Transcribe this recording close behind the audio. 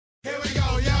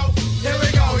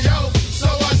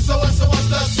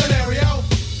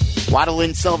Waddle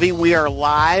and Silvy, we are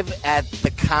live at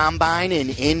the Combine in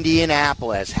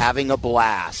Indianapolis, having a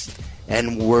blast.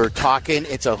 And we're talking,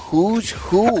 it's a who's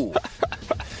who.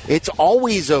 It's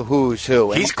always a who's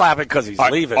who. He's clapping because he's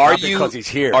leaving, not because he's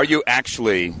here. Are you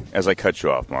actually, as I cut you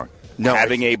off, Mark,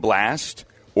 having a blast,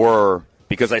 or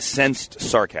because I sensed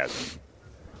sarcasm?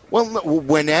 Well,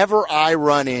 whenever I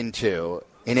run into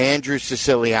an Andrew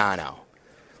Siciliano,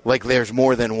 like there's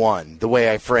more than one, the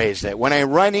way I phrased it. When I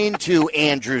run into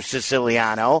Andrew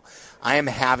Siciliano, I am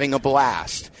having a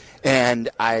blast. And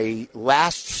I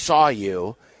last saw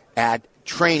you at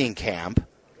training camp.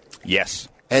 Yes.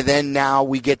 And then now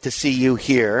we get to see you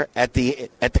here at the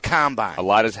Combine. A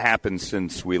lot has happened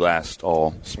since we last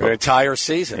all spoke. An entire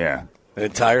season. Yeah. An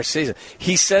entire season.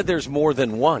 He said there's more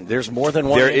than one. There's more than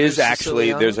one. There Andrew is actually.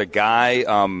 Siciliano? There's a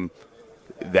guy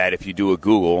that if you do a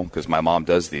Google, because my mom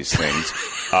does these things,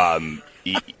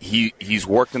 he's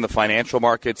worked in the financial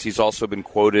markets. He's also been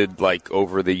quoted like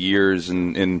over the years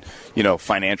in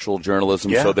financial journalism.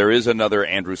 Yeah. So there is another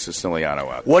Andrew Siciliano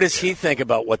out there. What does he think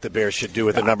about what the Bears should do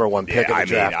with the number one pick of the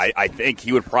draft? I think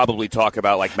he would probably talk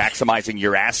about like maximizing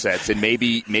your assets, and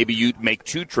maybe you make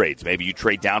two trades. Maybe you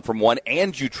trade down from one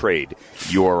and you trade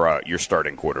your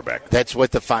starting quarterback. That's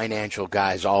what the financial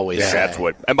guys always say. That's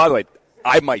what. And by the way,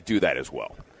 I might do that as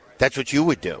well. That's what you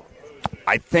would do.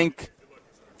 I think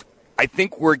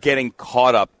we're getting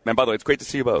caught up. And by the way, it's great to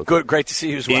see you both. Good, great to see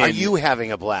you as well. Are you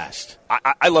having a blast?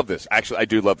 I love this. Actually, I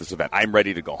do love this event. I'm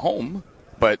ready to go home,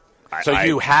 but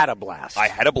you had a blast. I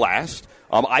had a blast.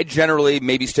 I generally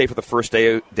maybe stay for the first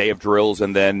day of drills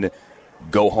and then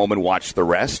go home and watch the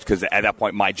rest, because at that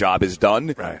point my job is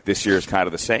done. Right. This year is kind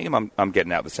of the same. I'm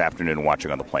getting out this afternoon and watching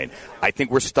on the plane. I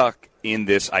think we're stuck in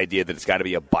this idea that it's got to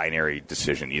be a binary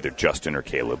decision, either Justin or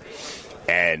Caleb.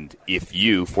 And if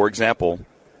you, for example,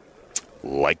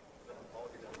 like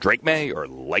Drake May or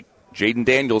like Jaden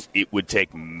Daniels, it would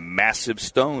take massive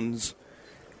stones.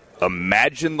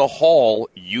 Imagine the haul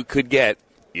you could get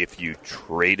if you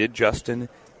traded Justin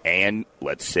and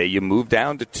let's say you move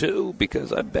down to 2,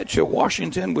 because I bet you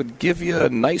Washington would give you a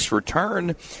nice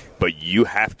return, but you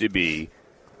have to be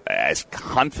as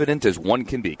confident as one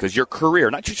can be, because your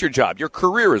career, not just your job, your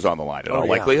career is on the line in all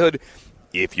likelihood.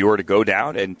 If you were to go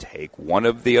down and take one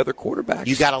of the other quarterbacks.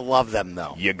 You got to love them,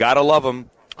 though. You got to love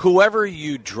them. Whoever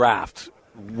you draft,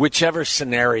 whichever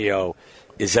scenario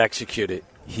is executed,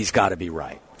 he's got to be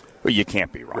right. Well, you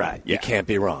can't be wrong. Right. Yeah. You can't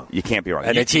be wrong. You can't be wrong.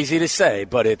 And it's easy to say,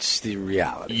 but it's the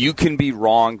reality. You can be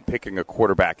wrong picking a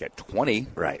quarterback at 20.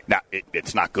 Right. Now,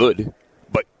 it's not good,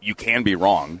 but you can be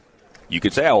wrong. You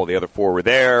could say, the other 4 were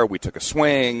there, we took a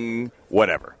swing,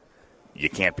 whatever. You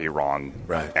can't be wrong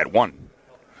at 1.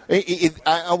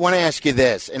 I want to ask you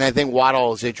this, and I think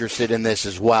Waddle is interested in this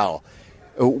as well.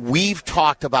 We've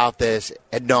talked about this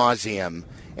ad nauseum,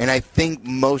 and I think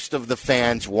most of the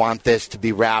fans want this to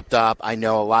be wrapped up. I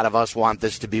know a lot of us want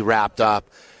this to be wrapped up.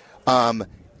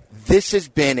 This has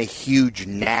been a huge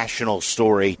national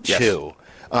story, too,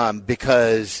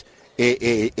 because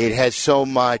it has so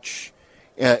much.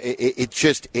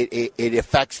 It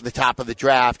affects the top of the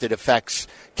draft. It affects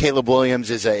Caleb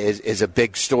Williams is a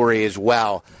big story as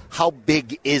well. How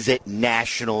big is it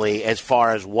nationally as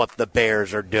far as what the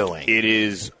Bears are doing? It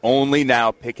is only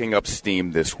now picking up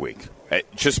steam this week.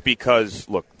 Just because,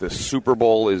 look, the Super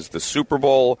Bowl is the Super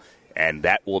Bowl, and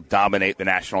that will dominate the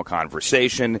national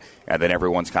conversation, and then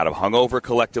everyone's kind of hung over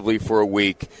collectively for a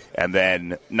week, and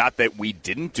then, not that we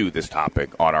didn't do this topic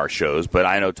on our shows, but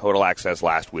I know Total Access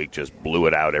last week just blew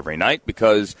it out every night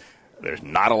because there's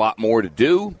not a lot more to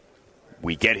do.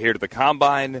 We get here to the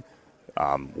Combine.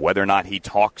 Whether or not he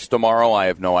talks tomorrow, I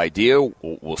have no idea.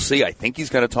 We'll see. I think he's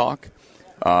going to talk.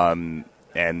 And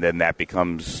then that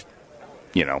becomes,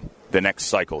 the next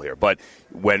cycle here. But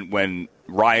when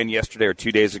Ryan yesterday or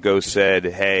 2 days ago said,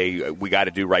 hey, we got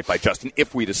to do right by Justin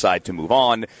if we decide to move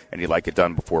on, and he'd like it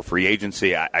done before free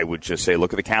agency, I would just say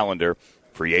look at the calendar.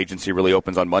 Free agency really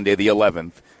opens on Monday the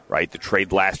 11th, right? The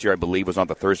trade last year, I believe, was on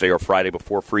the Thursday or Friday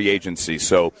before free agency.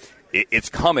 So it's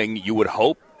coming, you would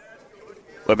hope,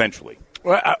 eventually.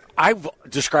 Well, I've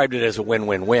described it as a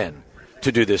win-win-win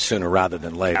to do this sooner rather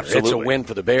than later. Absolutely. It's a win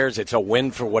for the Bears. It's a win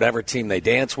for whatever team they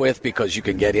dance with, because you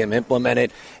can get him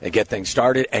implemented and get things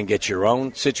started and get your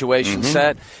own situation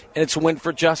set. And it's a win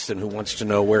for Justin, who wants to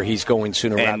know where he's going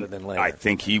sooner rather than later. I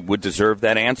think he would deserve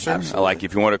that answer. Absolutely. Like,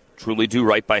 if you want to truly do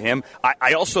right by him.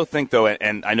 I also think, though,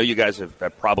 and I know you guys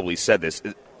have probably said this,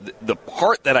 the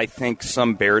part that I think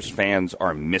some Bears fans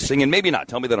are missing, and maybe not,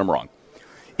 tell me that I'm wrong,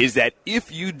 is that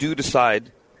if you do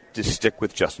decide to stick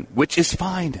with Justin, which is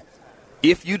fine,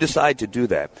 if you decide to do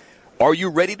that, are you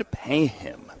ready to pay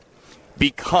him?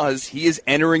 because he is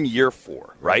entering year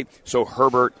 4, right? So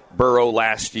Herbert, Burrow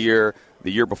last year.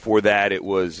 The year before that, it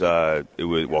was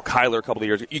Kyler a couple of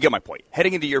years ago. You get my point.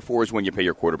 Heading into year 4 is when you pay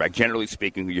your quarterback, generally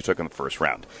speaking, who you took in the first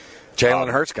round.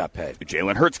 Jalen Hurts got paid.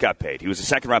 Jalen Hurts got paid. He was a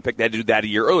second-round pick. They had to do that a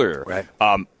year earlier. Right.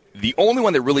 The only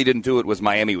one that really didn't do it was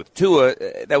Miami with Tua.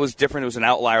 That was different. It was an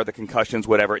outlier, the concussions,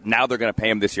 whatever. Now they're going to pay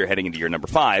him this year heading into year number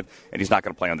 5, and he's not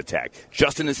going to play on the tag.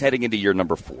 Justin is heading into year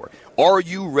number 4. Are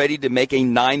you ready to make a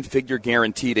 9-figure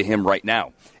guarantee to him right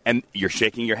now? And you're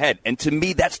shaking your head. And to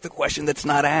me, that's the question that's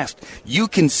not asked. You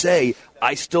can say,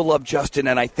 I still love Justin,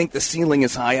 and I think the ceiling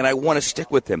is high, and I want to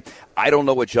stick with him. I don't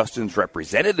know what Justin's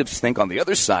representatives think on the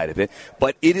other side of it,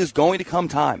 but it is going to come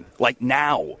time, like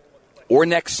now or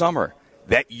next summer,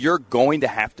 that you're going to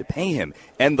have to pay him.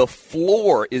 And the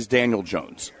floor is Daniel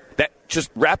Jones. That,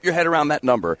 just wrap your head around that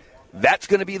number. That's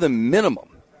going to be the minimum,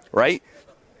 right?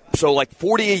 So like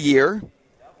 40 a year,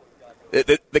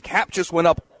 the cap just went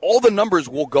up. All the numbers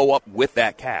will go up with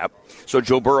that cap. So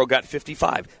Joe Burrow got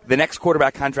 55. The next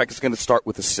quarterback contract is going to start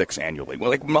with a 6 annually. Well,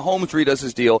 like Mahomes redoes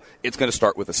his deal, it's going to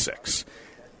start with a 6.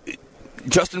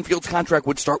 Justin Fields' contract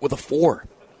would start with a 4.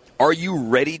 Are you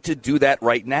ready to do that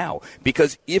right now?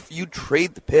 Because if you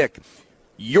trade the pick,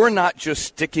 you're not just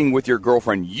sticking with your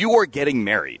girlfriend. You are getting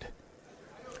married.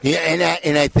 Yeah,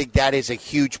 and I think that is a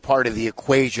huge part of the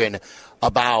equation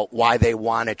about why they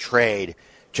want to trade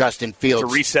Justin Fields.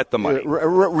 To reset the money.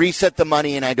 Reset the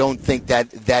money, and I don't think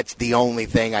that's the only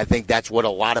thing. I think that's what a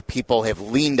lot of people have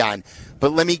leaned on.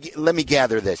 But let me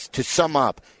gather this. To sum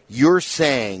up, you're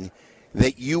saying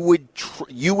that you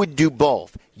would do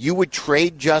both. You would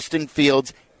trade Justin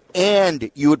Fields,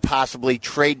 and you would possibly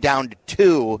trade down to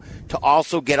 2 to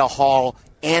also get a haul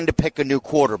and to pick a new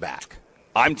quarterback.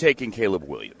 I'm taking Caleb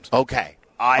Williams. Okay.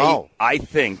 I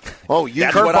think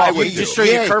that's what I would do. Just threw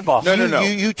your curveball. No.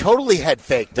 You totally head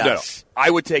faked us. No.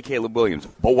 I would take Caleb Williams.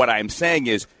 But what I'm saying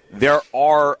is there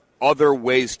are other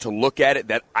ways to look at it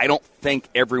that I don't think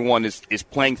everyone is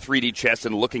playing 3D chess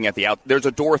and looking at the out. There's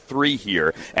a door 3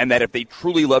 here, and that if they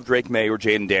truly love Drake May or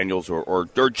Jaden Daniels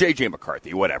or J.J.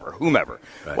 McCarthy, whatever, whomever,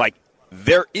 right.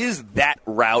 There is that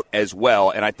route as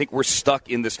well, and I think we're stuck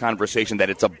in this conversation that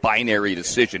it's a binary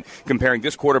decision, comparing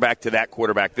this quarterback to that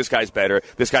quarterback. This guy's better.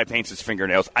 This guy paints his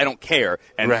fingernails. I don't care,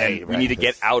 and we need to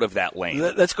get out of that lane.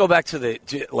 Let's go back to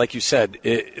like you said,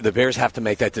 the Bears have to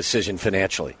make that decision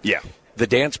financially. Yeah. The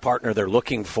dance partner they're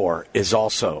looking for is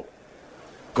also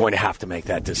going to have to make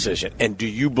that decision. And do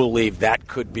you believe that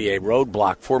could be a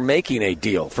roadblock for making a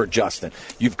deal for Justin?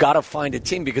 You've got to find a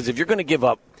team, because if you're going to give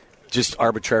up, just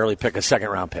arbitrarily pick a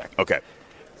second-round pick. Okay.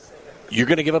 You're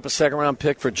going to give up a second-round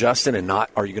pick for Justin and not,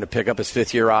 are you going to pick up his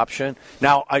 5th-year option?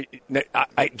 Now, I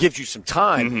gives you some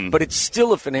time, but it's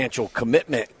still a financial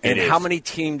commitment. And how many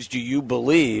teams do you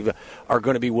believe are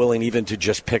going to be willing even to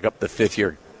just pick up the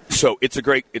 5th-year? So it's a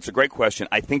great question.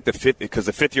 I think the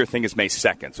 5th-year thing is May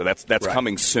 2nd, so that's right.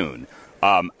 Coming soon.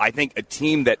 I think a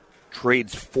team that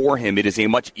trades for him, it is a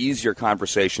much easier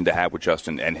conversation to have with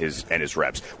Justin and his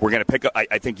reps. We're going to pick up.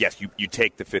 I think yes, you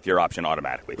take the 5th-year option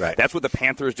automatically. Right. That's what the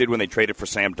Panthers did when they traded for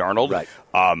Sam Darnold. Right.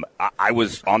 I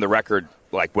was on the record,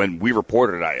 like when we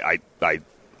reported it.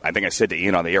 I think I said to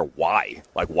Ian on the air, why?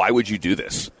 Like, why would you do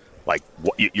this? Like,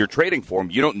 you're trading for him.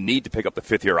 You don't need to pick up the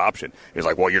 5th-year option. He's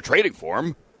like, well, you're trading for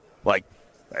him. Like,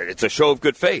 it's a show of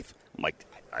good faith. I'm like,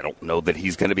 I don't know that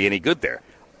he's going to be any good there,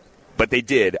 but they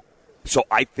did. So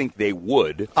I think they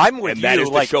would. I'm with and that you. is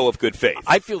the show of good faith.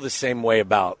 I feel the same way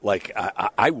about, like,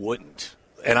 I wouldn't.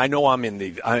 And I know I'm in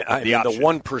the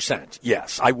 1%.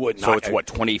 Yes, I wouldn't. So it's what,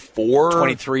 24?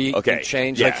 23 okay. and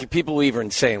change? Yeah. Like, people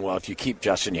even saying, well, if you keep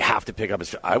Justin, you have to pick up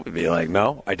his. I would be like,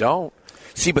 no, I don't.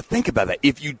 See, but think about that.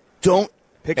 If you don't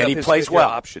pick and up he his plays well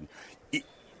option,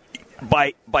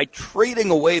 by trading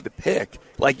away the pick,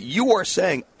 like, you are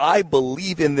saying, I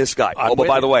believe in this guy. But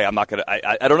by the way, I'm not going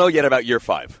to. I don't know yet about year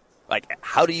 5. Like,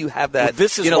 how do you have that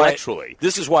intellectually?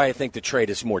 This is why I think the trade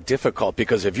is more difficult,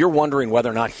 because if you're wondering whether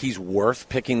or not he's worth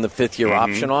picking the 5th-year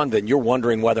option on, then you're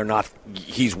wondering whether or not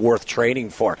he's worth trading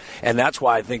for. And that's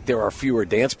why I think there are fewer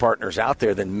dance partners out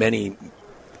there than many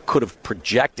could have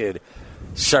projected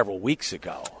several weeks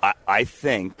ago. I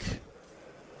think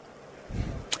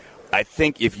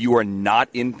if you are not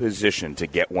in position to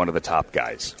get one of the top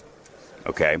guys,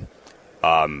 okay,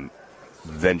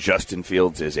 then Justin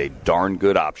Fields is a darn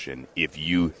good option if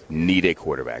you need a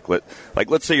quarterback.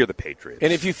 Let's say you're the Patriots.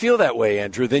 And if you feel that way,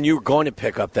 Andrew, then you're going to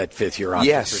pick up that 5th-year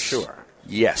option for sure.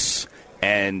 Yes.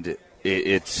 And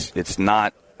it's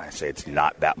not, I say it's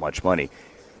not that much money.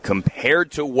 Compared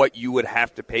to what you would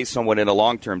have to pay someone in a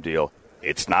long-term deal,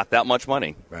 it's not that much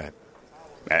money. Right.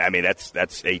 I mean,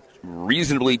 that's a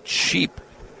reasonably cheap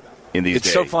in these days.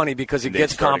 It's so funny because it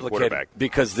gets complicated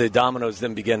because the dominoes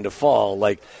then begin to fall.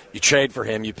 Like, you trade for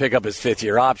him, you pick up his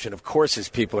fifth-year option. Of course his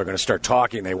people are going to start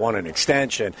talking. They want an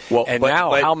extension. Well, but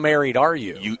now, how married are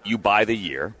you? You buy the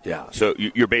year. Yeah. So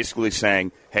you're basically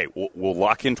saying, hey, we'll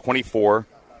lock in 24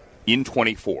 in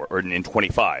 24 or in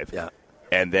 25. Yeah.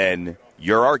 And then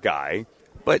you're our guy,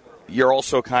 but you're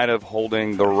also kind of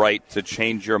holding the right to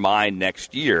change your mind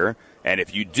next year. And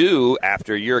if you do,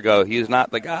 after a year ago, he is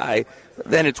not the guy,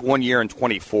 then it's 1 year and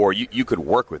 24. You could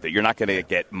work with it. You're not going to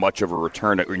get much of a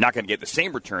return. You're not going to get the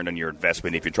same return on your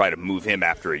investment if you try to move him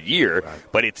after a year. Right.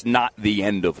 But it's not the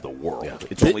end of the world. Yeah.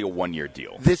 It's only a 1 year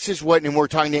deal. This is what, and we're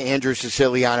talking to Andrew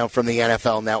Siciliano from the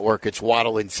NFL Network. It's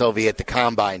Waddle and Silvy at the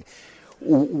Combine.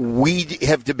 We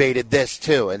have debated this,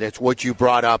 too, and it's what you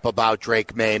brought up about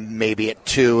Drake May maybe at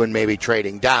 2 and maybe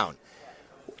trading down.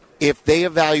 If they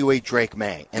evaluate Drake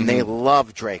May, and they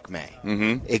love Drake May,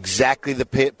 exactly the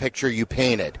picture you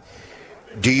painted,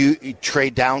 do you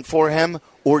trade down for him,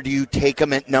 or do you take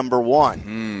him at number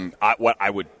 1? I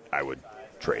would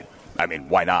trade. I mean,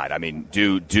 why not? I mean,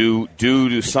 do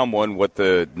to someone what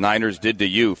the Niners did to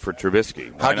you for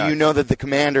Trubisky. How do you know that the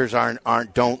Commanders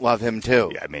don't love him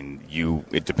too? Yeah, I mean,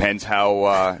 it depends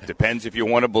depends if you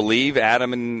want to believe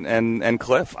Adam and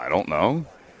Cliff. I don't know.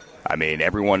 I mean,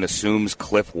 everyone assumes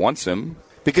Cliff wants him.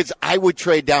 Because I would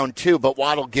trade down too, but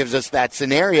Waddle gives us that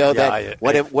scenario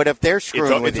what if they're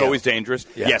screwing with you? It's always dangerous.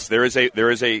 Yeah. Yes, there is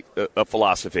a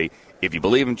philosophy. If you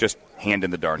believe him, just hand in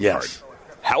the darn card.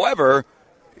 However,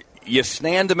 you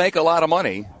stand to make a lot of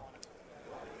money.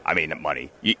 I mean,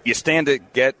 money. You stand to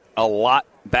get a lot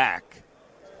back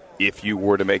if you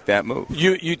were to make that move.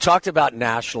 You talked about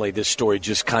nationally this story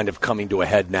just kind of coming to a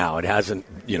head now. It hasn't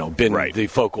been the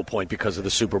focal point because of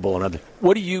the Super Bowl and other.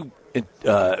 What do you,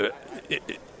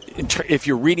 if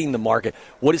you're reading the market,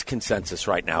 what is consensus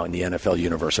right now in the NFL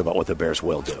universe about what the Bears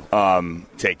will do?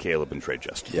 Take Caleb and trade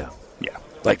Justin. Yeah.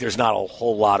 Like there's not a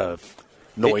whole lot of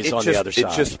noise on the other side.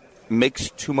 It just makes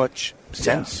too much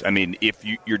sense. Yeah. I mean, if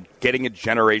you're getting a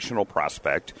generational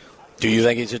prospect. Do you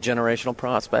think he's a generational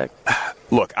prospect?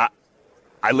 Look,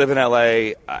 I live in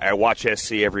L.A. I watch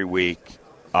SC every week.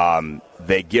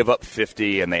 They give up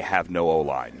 50 and they have no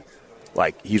O-line.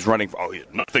 Like, he's running.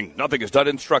 Nothing is done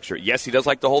in structure. Yes, he does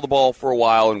like to hold the ball for a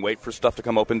while and wait for stuff to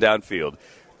come open downfield.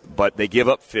 But they give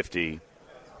up 50.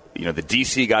 The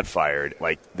DC got fired.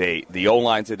 Like, the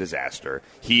O-line's a disaster.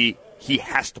 He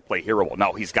has to play hero ball.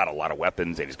 Now, he's got a lot of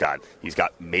weapons, and he's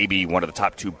got maybe one of the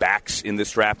top 2 backs in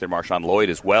this draft, and Marshawn Lloyd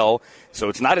as well. So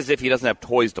it's not as if he doesn't have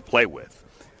toys to play with.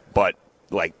 But,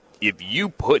 like, if you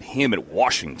put him at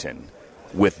Washington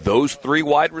with those 3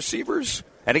 wide receivers,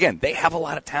 and again, they have a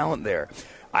lot of talent there,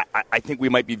 I think we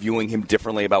might be viewing him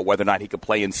differently about whether or not he could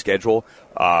play in schedule.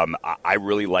 I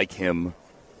really like him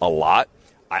a lot.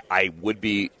 I would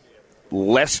be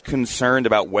less concerned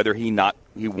about whether he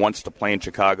wants to play in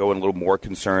Chicago, and a little more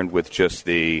concerned with just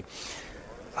the.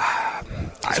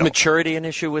 Is maturity an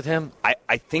issue with him?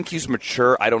 I think he's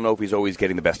mature. I don't know if he's always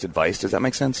getting the best advice. Does that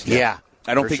make sense? Yeah.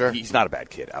 I don't think he's not a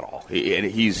bad kid at all. And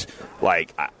he's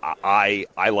like, I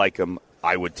like him.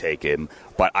 I would take him.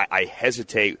 But I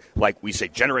hesitate. Like we say,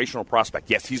 generational prospect.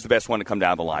 Yes, he's the best one to come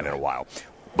down the line in a while.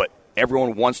 But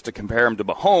everyone wants to compare him to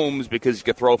Mahomes because he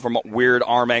can throw from weird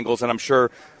arm angles. And I'm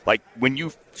sure, like, when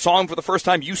you saw him for the first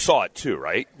time, you saw it too,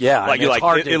 right? Yeah. Like, it's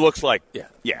hard it looks like.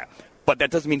 Yeah. But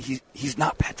that doesn't mean he's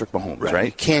not Patrick Mahomes, right?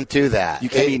 You can't do that.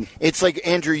 It's like,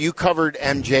 Andrew, you covered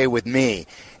MJ with me,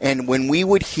 and when we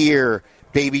would hear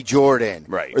Baby Jordan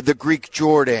or the Greek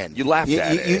Jordan, you laughed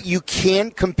at it. You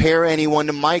can't compare anyone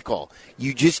to Michael.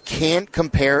 You just can't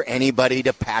compare anybody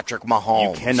to Patrick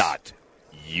Mahomes.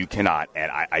 You cannot.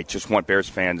 And I just want Bears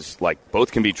fans, like,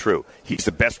 both can be true. He's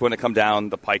the best one to come down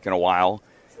the pike in a while.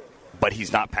 But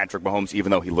he's not Patrick Mahomes, even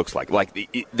though he looks like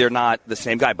they're not the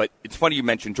same guy. But it's funny you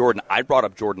mentioned Jordan. I brought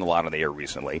up Jordan a lot on the air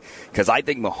recently because I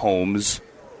think Mahomes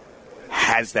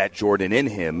has that Jordan in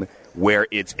him where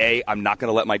it's, A, I'm not going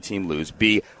to let my team lose.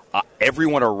 B,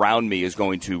 everyone around me is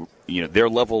going to, their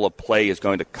level of play is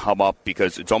going to come up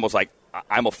because it's almost like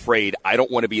I'm afraid I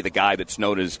don't want to be the guy that's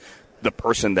known as the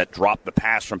person that dropped the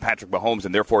pass from Patrick Mahomes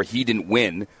and therefore he didn't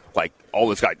win. Like, all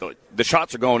this guy, the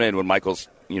shots are going in when Michael's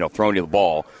throwing you the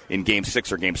ball in Game 6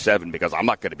 or Game 7 because I'm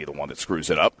not going to be the one that screws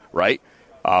it up, right?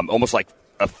 Almost like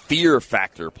a fear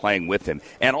factor playing with him.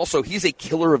 And also, he's a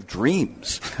killer of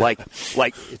dreams, like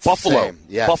Buffalo,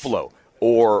 Buffalo,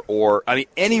 or I mean,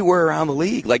 anywhere around the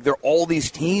league. Like, there are all these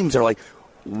teams that are like,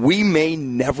 we may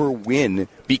never win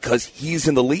because he's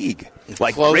in the league.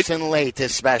 Like close and late,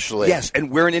 especially. Yes,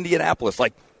 and we're in Indianapolis.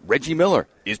 Like, Reggie Miller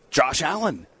is Josh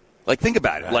Allen. Like, think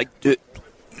about it. Like,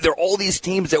 there are all these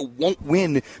teams that won't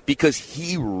win because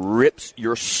he rips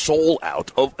your soul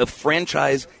out of a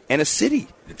franchise and a city.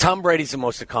 Tom Brady's the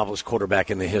most accomplished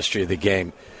quarterback in the history of the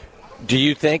game. Do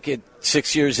you think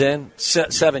 6 years in,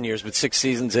 7 years, but 6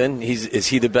 seasons in, is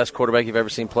he the best quarterback you've ever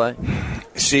seen play?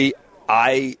 See,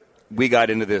 we got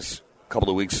into this a couple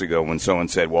of weeks ago when someone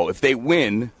said, well, if they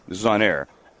win, this is on air,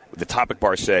 the topic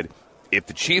bar said, if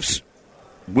the Chiefs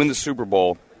win the Super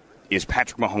Bowl, is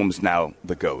Patrick Mahomes now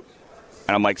the GOAT?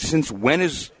 And I'm like, since when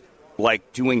is,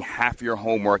 like, doing half your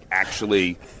homework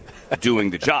actually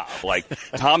doing the job? Like,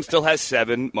 Tom still has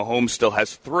 7, Mahomes still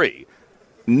has 3.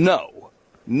 No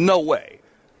way.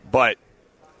 But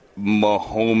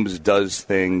Mahomes does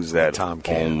things that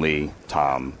only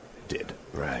Tom did.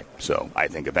 Right. So I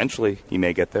think eventually he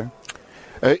may get there.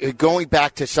 Going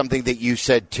back to something that you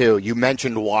said, too, you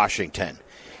mentioned Washington.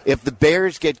 If the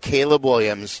Bears get Caleb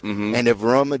Williams and if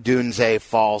Rome Odunze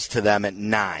falls to them at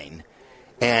 9,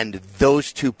 and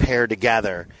those two pair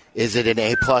together, is it an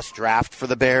A-plus draft for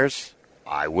the Bears?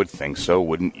 I would think so,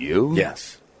 wouldn't you?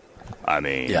 Yes. I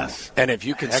mean, yes. And if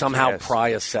you could somehow pry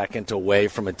a second away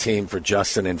from a team for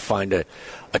Justin and find a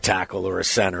tackle or a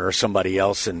center or somebody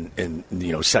else in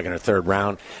second or third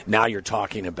round, now you're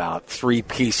talking about 3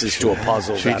 pieces to a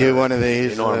puzzle. Should we do one of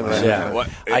these? Cameron,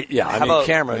 look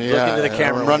into the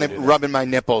camera. I'm rubbing my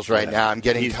nipples right now. I'm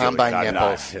getting combine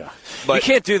nipples. Yeah. But you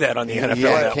can't do that on the NFL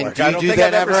Network. Can you do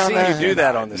that ever on there? You do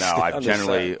that on the No, I've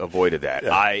generally avoided that.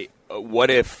 Yeah. What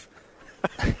if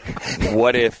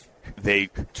they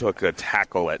took a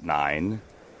tackle at 9,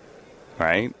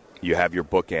 right? You have your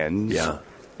bookends. Yeah.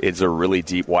 It's a really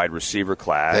deep wide receiver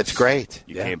class. That's great.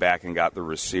 You came back and got the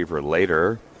receiver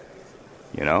later.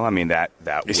 You know, I mean, that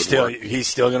he's would work. He's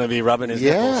still going to be rubbing his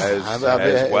nipples.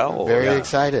 As well. Very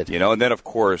excited. You know, and then, of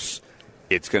course,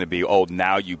 it's going to be,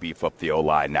 now you beef up the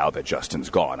O-line now that Justin's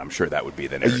gone. I'm sure that would be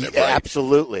the narrative, right?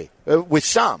 Absolutely. With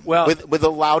some. With a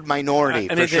loud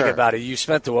minority, I mean, think about it. You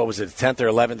spent the 10th or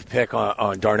 11th pick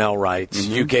on Darnell Wright.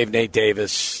 Mm-hmm. You gave Nate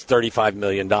Davis $35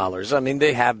 million. I mean,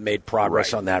 they have made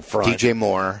progress on that front. DJ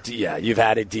Moore. Yeah, you've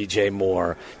added DJ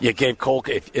Moore. You gave Cole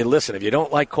 – listen, if you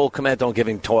don't like Cole Kmet, don't give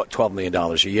him $12 million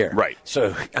a year. Right.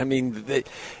 So, I mean,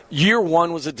 year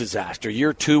 1 was a disaster.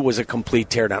 Year 2 was a complete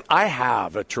teardown. I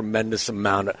have a tremendous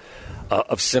amount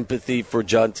of sympathy for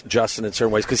Justin in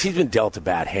certain ways because he's been dealt a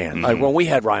bad hand. Mm-hmm. Like when we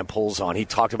had Ryan Poles on, we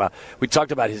talked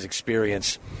about his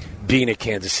experience being at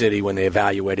Kansas City when they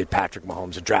evaluated Patrick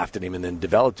Mahomes and drafted him and then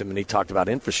developed him, and he talked about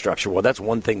infrastructure. Well, that's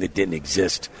one thing that didn't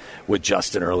exist with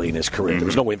Justin early in his career. There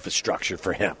was no infrastructure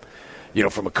for him. You know,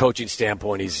 from a coaching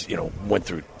standpoint, he's went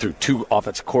through 2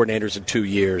 offensive coordinators in 2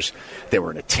 years. They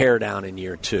were in a teardown in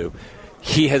year 2.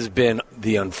 He has been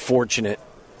the unfortunate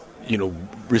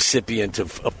recipient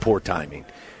of poor timing.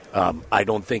 I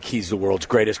don't think he's the world's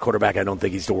greatest quarterback. I don't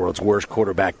think he's the world's worst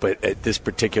quarterback. But at this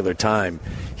particular time,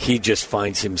 he just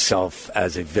finds himself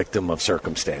as a victim of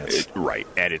circumstance. Right.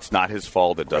 And it's not his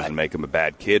fault. It doesn't make him a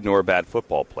bad kid nor a bad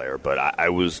football player. But I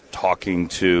was talking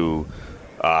to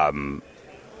one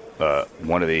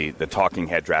of the talking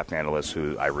head draft analysts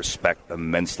who I respect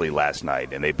immensely last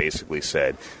night. And they basically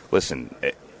said, listen,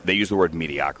 they use the word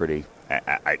mediocrity.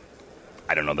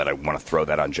 I don't know that I want to throw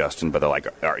that on Justin, but they're like,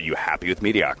 are you happy with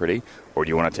mediocrity, or do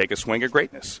you want to take a swing at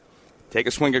greatness? Take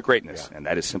a swing at greatness, and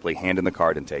that is simply hand in the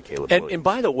card and take Caleb Williams. And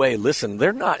by the way, listen,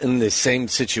 they're not in the same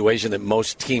situation that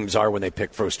most teams are when they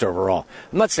pick first overall.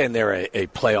 I'm not saying they're a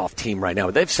playoff team right now,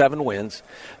 but they have 7 wins.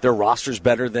 Their roster's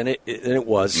better than it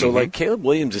was. So, like, Caleb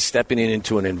Williams is stepping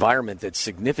into an environment that's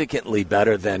significantly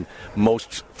better than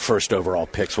most first overall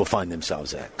picks will find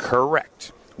themselves at.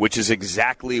 Correct, which is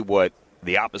exactly what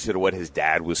the opposite of what his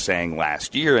dad was saying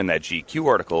last year in that GQ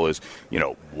article is,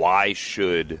 why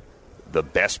should the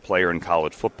best player in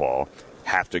college football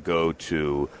have to go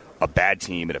to a bad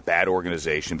team in a bad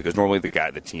organization? Because normally the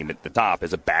team at the top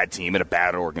is a bad team in a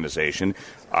bad organization.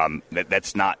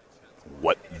 That's not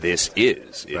what this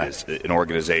is. It is an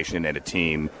organization and a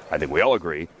team, I think we all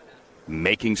agree,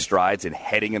 making strides and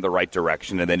heading in the right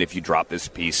direction. And then if you drop this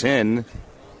piece in,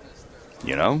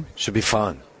 should be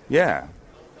fun. Yeah.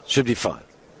 Should be fun.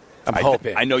 I'm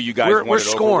hoping. I know you guys we're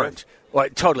scorned. Well,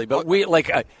 totally, but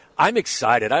I'm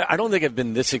excited. I don't think I've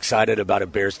been this excited about a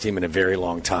Bears team in a very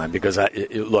long time because,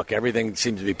 look, everything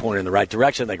seems to be pointing in the right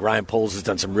direction. Like Ryan Poles has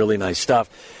done some really nice stuff.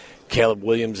 Caleb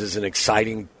Williams is an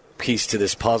exciting piece to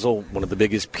this puzzle, one of the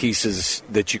biggest pieces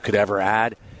that you could ever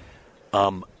add.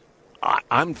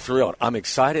 I'm thrilled. I'm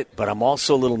excited, but I'm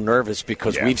also a little nervous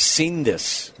because we've seen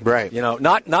this. Right.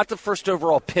 Not the first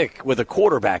overall pick with a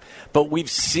quarterback, but we've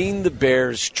seen the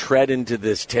Bears tread into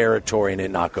this territory and it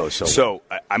not go so well. So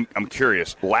I'm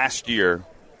curious. Last year,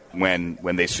 when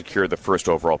they secured the first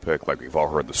overall pick, like we've all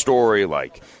heard the story,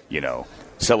 like,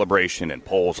 celebration and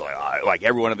polls, like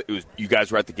everyone, you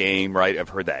guys were at the game, right? I've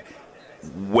heard that.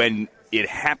 When it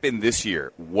happened this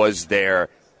year, was there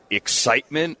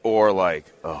excitement or like,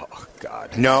 oh,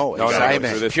 God? No,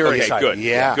 excitement. Pure excitement. Good.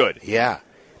 Yeah. Good. Yeah.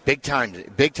 Big time.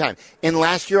 And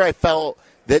last year I felt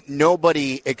that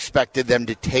nobody expected them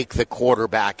to take the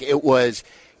quarterback. It was,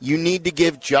 you need to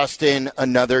give Justin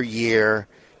another year.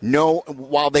 No,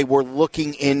 while they were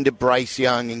looking into Bryce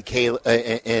Young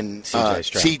and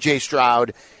C.J.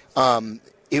 Stroud,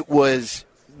 it was,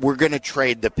 we're going to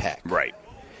trade the pick. Right.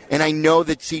 And I know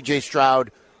that C.J.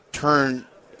 Stroud turned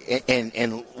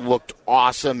and looked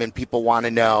awesome, and people want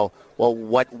to know, well,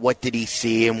 what did he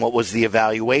see and what was the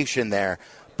evaluation there?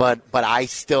 But I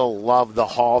still love the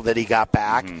haul that he got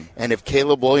back. Mm-hmm. And if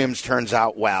Caleb Williams turns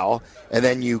out well, and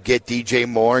then you get DJ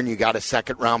Moore and you got a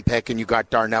second-round pick and you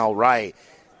got Darnell Wright,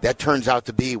 that turns out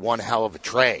to be one hell of a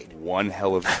trade. One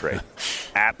hell of a trade.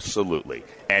 Absolutely.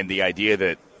 And the idea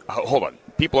that, hold on,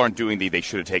 people aren't doing the they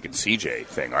should have taken CJ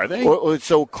thing, are they?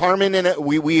 So Carmen and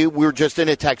we were just in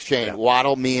a text chain, yeah.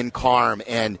 Waddle, me, and Carm.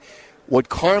 And what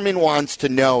Carmen wants to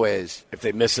know is if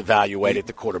they misevaluated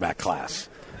the quarterback class.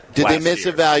 Did they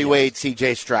misevaluate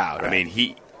C.J. Stroud? I mean,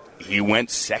 he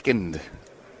went second.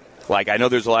 Like, I know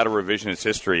there's a lot of revisionist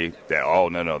history that,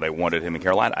 no, they wanted him in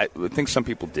Carolina. I think some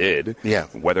people did. Yeah.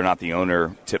 Whether or not the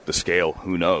owner tipped the scale,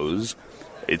 who knows?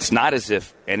 It's not as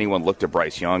if anyone looked at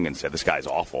Bryce Young and said, this guy's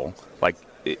awful. Like,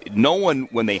 no one,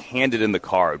 when they handed in the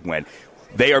card, went,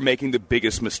 they are making the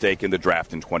biggest mistake in the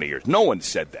draft in 20 years. No one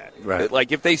said that. Right.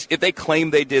 Like, if they claim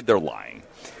they did, they're lying.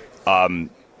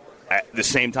 At the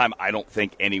same time, I don't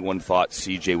think anyone thought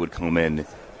CJ would come in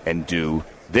and do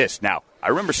this. Now, I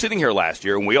remember sitting here last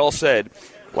year, and we all said,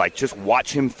 like, just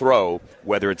watch him throw,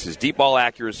 whether it's his deep ball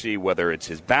accuracy, whether it's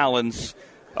his balance.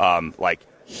 Like,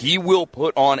 he will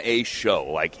put on a show.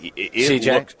 Like,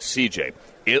 CJ,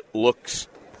 it looks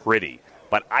pretty.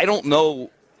 But I don't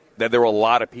know that there were a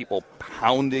lot of people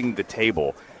pounding the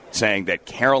table saying that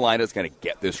Carolina's going to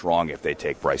get this wrong if they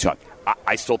take Bryce Young.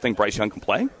 I still think Bryce Young can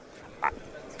play.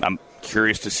 I'm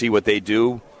curious to see what they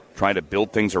do, trying to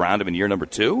build things around him in year number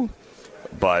 2.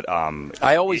 But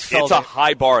I always felt it's a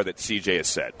high bar that CJ has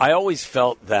set. I always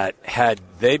felt that had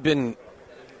they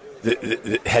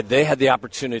had the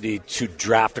opportunity to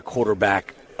draft a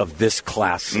quarterback of this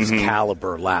class's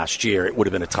caliber last year, it would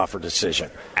have been a tougher decision.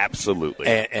 Absolutely.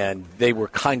 And they were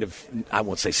kind of, I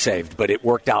won't say saved, but it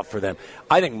worked out for them.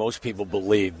 I think most people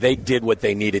believe they did what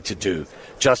they needed to do.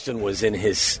 Justin was in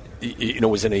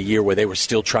was in a year where they were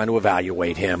still trying to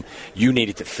evaluate him. You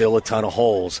needed to fill a ton of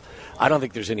holes. I don't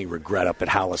think there's any regret up at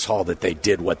Hallis Hall that they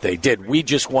did what they did. We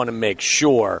just want to make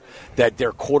sure that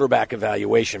their quarterback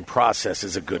evaluation process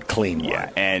is a good, clean one.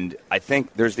 Yeah, and I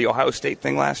think there's the Ohio State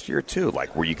thing last year, too.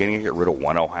 Like, were you going to get rid of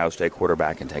one Ohio State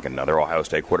quarterback and take another Ohio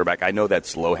State quarterback? I know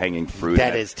that's low-hanging fruit.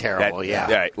 That is terrible,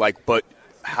 yeah. But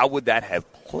how would that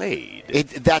have played?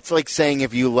 That's like saying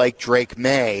if you like Drake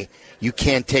May, you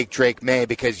can't take Drake May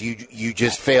because you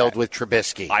just failed with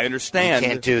Trubisky. I understand.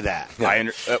 You can't do that.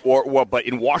 But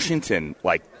in Washington,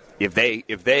 like if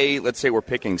they let's say we're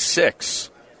picking 6,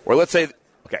 or let's say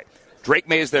Drake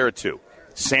May is there at 2.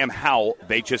 Sam Howell,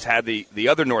 they just had the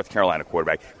other North Carolina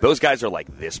quarterback. Those guys are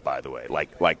like this, by the way,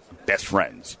 like best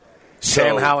friends.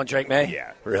 Sam Howell and Drake May?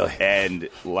 Yeah, really. And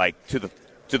like to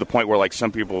the point where like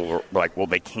some people were like, well,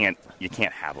 you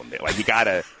can't have them there. Like you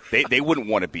gotta, they wouldn't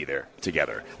want to be there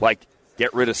together. Like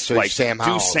get rid of Sam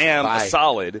Howell. Do Sam a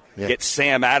solid. Yeah. Get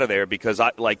Sam out of there because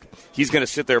he's going to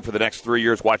sit there for the next 3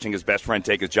 years watching his best friend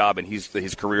take his job, and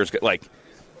his career's like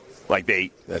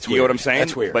they. That's you weird. know what I'm saying?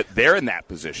 That's weird. But they're in that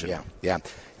position. Yeah.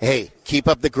 Hey, keep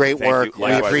up the great work.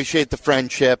 We appreciate the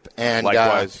friendship and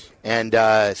likewise.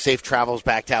 Safe travels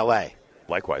back to L.A.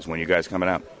 Likewise. When are you guys coming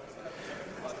out?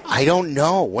 I don't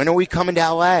know. When are we coming to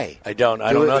L.A.? I don't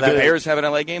know that. The Bears have an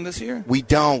L.A. game this year? We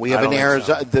don't. We have an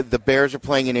Arizona. The Bears are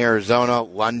playing in Arizona,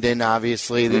 London,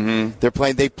 obviously. They're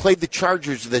playing. They played the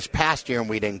Chargers this past year, and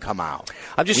we didn't come out.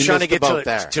 I'm just trying to get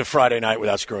to Friday night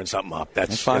without screwing something up.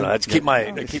 That's fine. Keep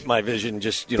my vision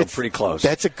just pretty close.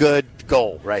 That's a good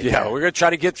goal, right? Yeah, there. we're going to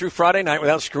try to get through Friday night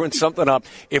without screwing something up.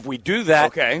 If we do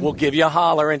that, we'll give you a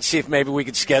holler and see if maybe we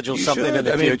could schedule something in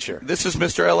the future. This is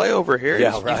Mr. L.A. over here.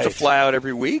 Yeah, He's used to fly out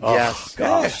every week. Yes.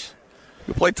 Gosh.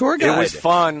 You play tour guide. It was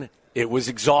fun. It was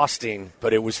exhausting,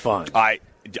 but it was fun. I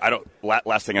don't.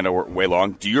 Last thing I know, we're way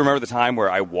long. Do you remember the time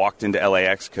where I walked into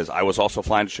LAX because I was also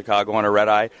flying to Chicago on a red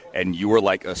eye, and you were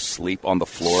like asleep on the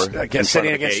floor,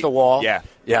 sitting against the wall? Yeah.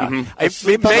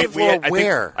 Asleep on the floor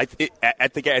where?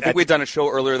 At the gate. I think we'd done a show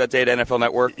earlier that day at NFL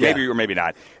Network, maybe or maybe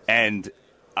not. And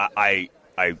I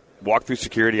walk through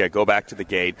security. I go back to the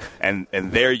gate, and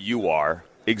there you are,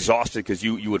 exhausted because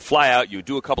you would fly out, you would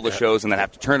do a couple of shows, and then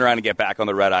have to turn around and get back on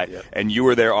the red eye, and you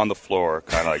were there on the floor,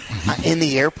 kind of like in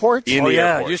the airport.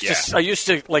 I used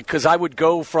to like because I would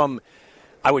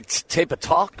tape a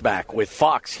talk back with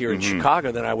Fox here in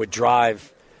Chicago, then I would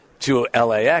drive to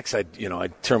LAX. I'd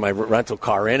turn my rental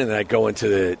car in, and then I'd go into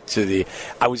the.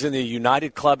 I was in the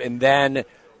United Club, and then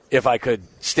if I could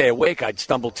stay awake, I'd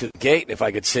stumble to the gate, and if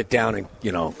I could sit down and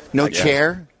no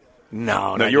chair.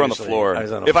 No, you're on the floor.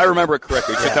 If I remember it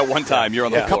correctly, just that one time you're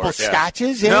on the floor. A couple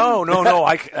scotches. No.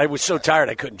 I was so tired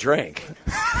I couldn't drink.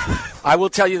 I will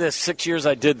tell you this: 6 years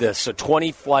I did this, so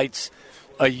 20 flights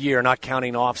a year, not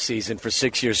counting off season, for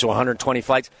 6 years, so 120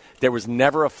 flights. There was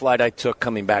never a flight I took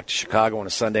coming back to Chicago on a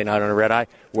Sunday night on a red eye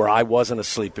where I wasn't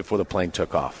asleep before the plane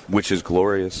took off. Which is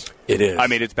glorious. It is. I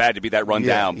mean, it's bad to be that run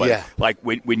down, but like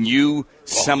when you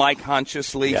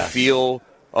semi-consciously feel,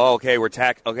 we're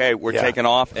taking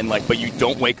off, and but you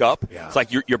don't wake up. Yeah. It's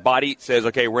like your body says,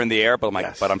 okay, we're in the air, but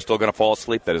I'm still going to fall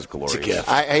asleep. That is glorious. It's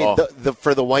a gift.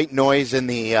 For the white noise in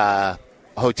the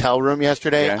hotel room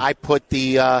yesterday, I put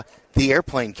the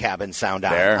airplane cabin sound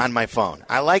on my phone.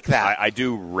 I like that. I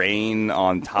do rain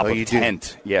on top of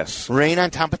tent. Yes. Rain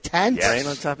on top of tent? Yes. Rain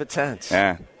on top of tent.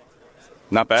 Yeah.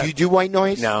 Not bad. Do you do white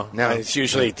noise? No. It's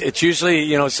usually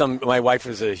my wife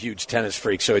is a huge tennis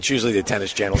freak, so it's usually the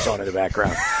tennis channels on in the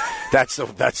background. That's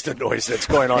the noise that's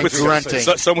going on. With grunting.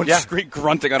 Someone's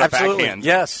grunting on a backhand.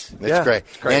 Yes. That's great.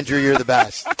 Andrew, you're the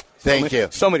best. Thank you.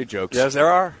 So many jokes. Yes,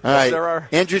 there are. All right. There are.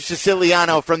 Andrew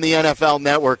Siciliano from the NFL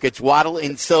Network. It's Waddle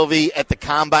and Silvy at the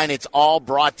Combine. It's all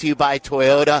brought to you by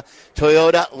Toyota.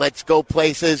 Toyota, let's go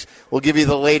places. We'll give you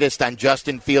the latest on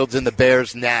Justin Fields and the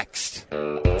Bears next.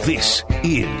 This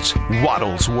is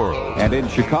Waddle's World. And in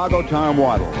Chicago, Tom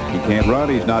Waddle. He can't run,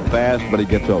 he's not fast, but he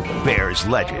gets open. Bears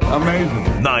legend.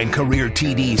 Amazing. 9 career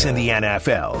TDs in the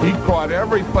NFL. He caught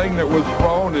everything that was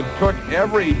thrown and took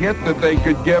every hit that they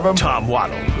could give him. Tom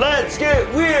Waddle. Let's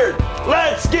get weird.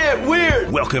 Let's get weird.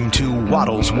 Welcome to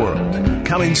Waddle's World.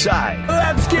 Come inside.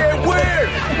 Let's get weird.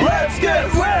 Let's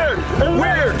get weird.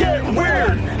 Weird. Get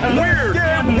weird. Weird.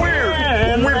 Get weird.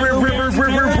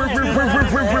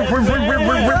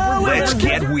 Let's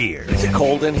get weird. Is it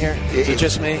cold in here? Is it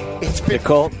just me? It's been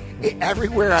cold.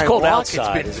 Everywhere it's I cold walk,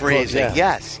 outside. it's been freezing. Cold,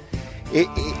 yes.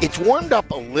 It's warmed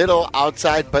up a little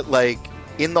outside, but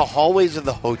in the hallways of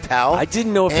the hotel. I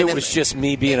didn't know if it was just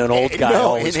me being an old guy.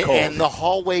 Always cold. And the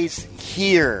hallways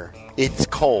here, it's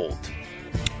cold.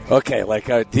 Okay,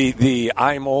 the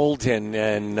I'm old and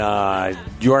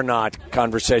you're not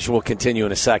conversation will continue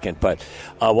in a second, but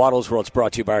Waddle's World is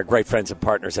brought to you by our great friends and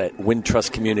partners at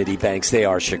Wintrust Community Banks. They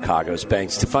are Chicago's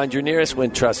banks. To find your nearest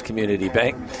Wintrust Community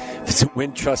Bank, visit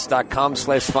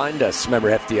wintrust.com/find us.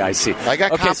 Member FDIC. I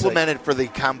got complimented for the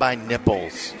Combine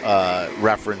nipples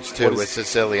reference too with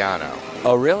Siciliano.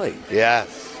 Oh, really? Yes,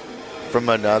 from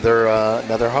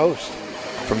another host.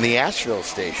 From the Asheville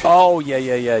station. Oh,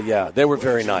 yeah. They were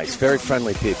very nice, very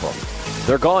friendly people.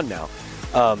 They're gone now.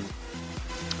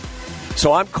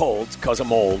 So I'm cold because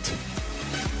I'm old.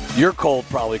 You're cold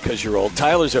probably because you're old.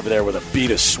 Tyler's over there with a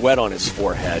bead of sweat on his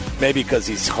forehead. Maybe because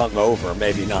he's hungover.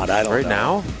 Maybe not. I don't know. Right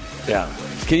now? Yeah.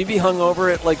 Can you be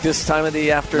hungover at this time of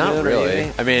the afternoon? Not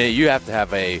really. I mean, you have to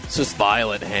have a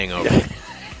violent hangover.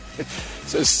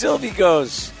 So Sylvie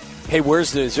goes, hey,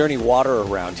 is there any water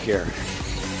around here?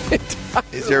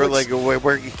 Is there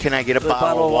where can I get a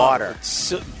bottle of water?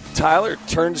 So Tyler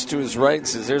turns to his right and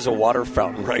says, there's a water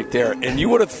fountain right there. And you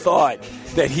would have thought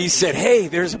that he said, hey,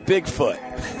 there's a Bigfoot.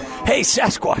 Hey,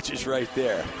 Sasquatch is right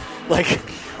there.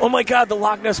 Oh, my God, the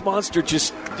Loch Ness Monster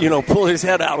just, pulled his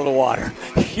head out of the water.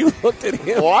 You looked at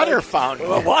him. Water fountain.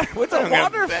 What's a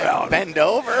water fountain? Bend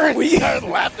over and start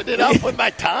lapping it up with my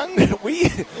tongue. We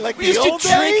used to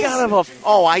drink out of a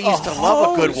I used to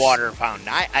love a good water fountain.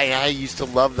 I used to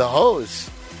love the hose.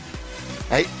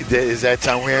 Does that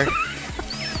sound weird?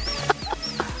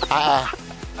 I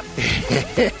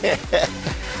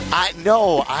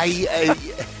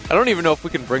don't even know if we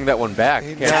can bring that one back.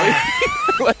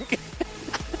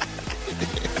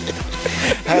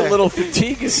 A little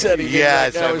fatigue is setting in.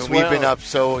 Yes, we've been up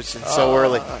since so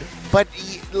early. But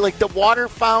the water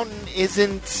fountain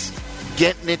isn't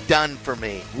getting it done for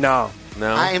me. No.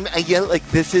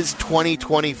 This is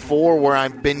 2024 where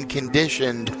I've been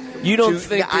conditioned. You don't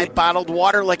think I bottled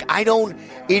water? I don't.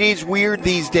 It is weird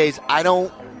these days. I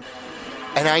don't.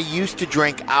 And I used to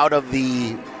drink out of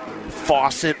the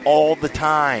faucet all the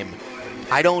time.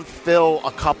 I don't fill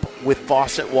a cup with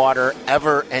faucet water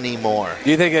ever anymore. Do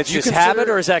you think it's just habit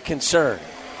or is that concern?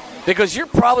 Because you're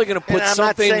probably going to put And I'm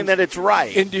something not saying that it's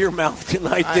right. into your mouth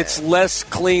tonight that's less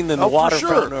clean than the water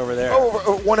fountain over there.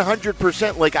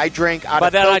 100%. Like I drank out By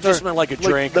of that, filter, I just meant like a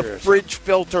drink. the fridge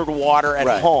filtered water at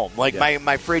Right. home. Like Yeah.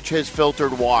 my fridge has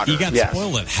filtered water. You got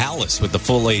spoiled at Hallis with the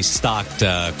fully stocked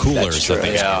That's coolers. true. That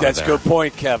they have That's a there. good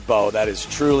point, Kev Bo. That is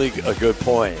truly a good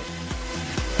point.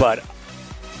 But,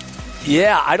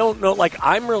 yeah, I don't know. Like,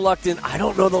 I'm reluctant. I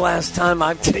don't know the last time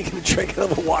I've taken a drink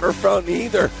out of a water fountain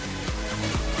either.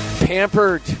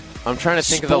 Pampered. I'm trying to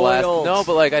think of the last. No,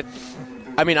 but like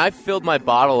I mean, I filled my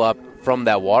bottle up from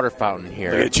that water fountain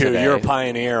here. Look at you. today. You're a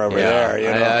pioneer over there. You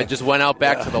know? I just went out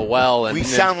back to the well and We then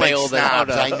sound like bailed out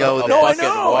snobs. a, I know a that. No, I bucket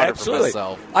of know. water Absolutely. for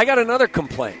myself. I got another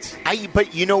complaint.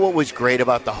 But you know what was great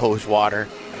about the hose water?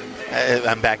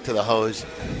 I'm back to the hose.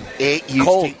 It used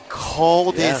Cold. to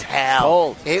cold Yeah, as hell.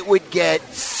 cold. It would get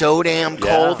so damn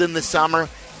Yeah. cold in the summer.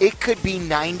 It could be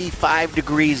 95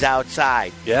 degrees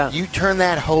outside. Yeah. You turn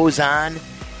that hose on,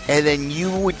 and then you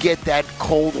would get that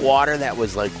cold water that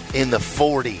was like in the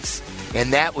 40s,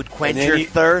 and that would quench And then your you-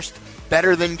 thirst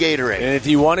better than Gatorade. And if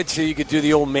you wanted to, you could do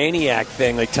the old maniac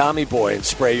thing like Tommy Boy and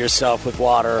spray yourself with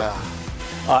water.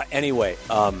 Anyway,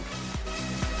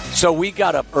 so we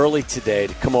got up early today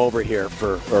to come over here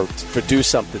for do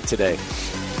something today.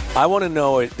 I want to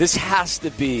know, this has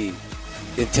to be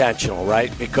intentional,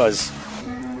 right? Because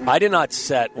I did not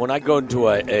set, when I go into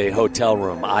a hotel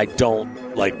room, I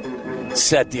don't like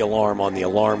set the alarm on the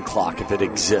alarm clock if it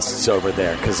exists over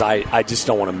there because I just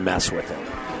don't want to mess with it.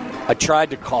 I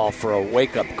tried to call for a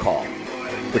wake-up call,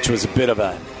 which was a bit of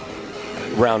a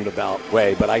roundabout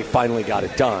way, but I finally got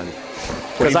it done.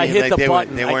 Because I hit the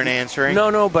button. They weren't answering?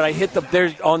 No, but I hit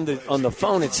there on the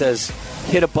phone it says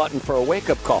hit a button for a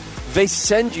wake-up call. They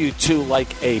send you to like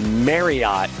a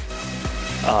Marriott.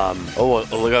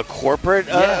 Like a corporate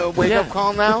wake-up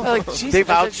call now? Like, geez, They've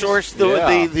I just- outsourced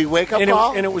the wake-up and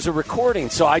call? and it was a recording,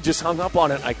 so I just hung up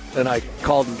on it, and I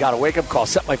called and got a wake-up call,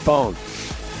 set my phone.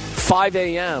 5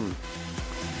 a.m.,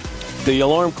 the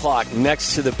alarm clock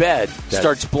next to the bed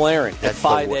starts blaring at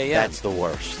 5 a.m. That's the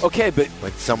worst. Okay, but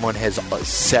When someone has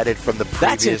set it from the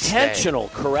that's previous intentional,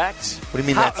 correct? What do you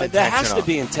mean that's That has intentional? to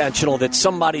be intentional that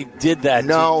somebody did that.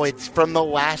 No, it's from the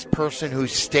last person who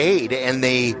stayed, and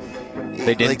they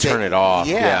They didn't turn it off.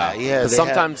 Yeah. But they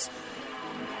sometimes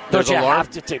Don't you alarm-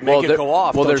 have to make it go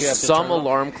off? Well, Don't you there's have to some turn it off?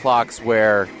 alarm clocks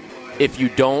where if you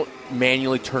don't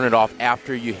manually turn it off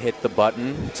after you hit the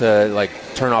button to like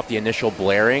turn off the initial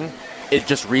blaring, it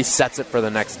just resets it for the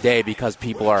next day because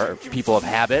people of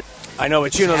habit. I know,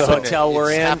 but you know the hotel we're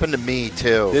it's in. happened to me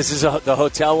too. This is the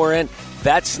hotel we're in.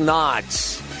 That's not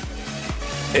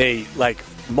a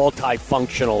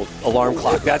multifunctional alarm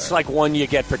clock. That's like one you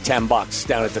get for $10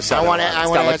 down at the I 7-Eleven. want It's to got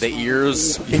like ask the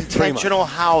ears. intentional.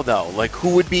 How though? Like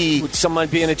who would be? Would someone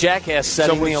being a jackass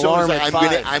setting someone- the alarm someone's at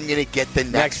like, 5? I'm gonna get the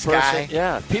Next next person. guy.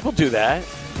 Yeah, people do that.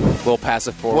 We'll pass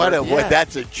it forward. Yeah.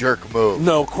 That's a jerk move.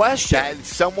 No question.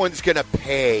 Someone's gonna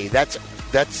pay. That's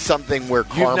something where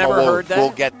You've karma never heard that? will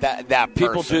get that person.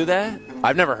 People do that?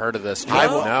 I've never heard of this. I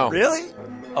Joe. will- No. Really?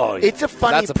 Oh, yeah. It's a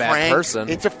funny That's a bad prank. person.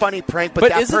 It's a funny prank, but But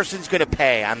that is it- person's going to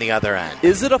pay on the other end.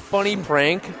 Is it a funny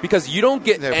prank? Because you don't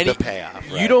get The any payoff,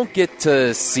 right. You don't get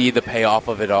to see the payoff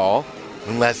of it all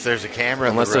Unless there's a camera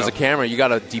in unless the there's room. a camera. You got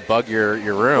to debug your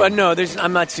room. But no,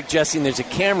 I'm not suggesting there's a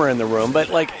camera in the room, but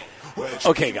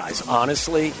okay, guys,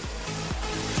 honestly,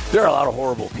 there are a lot of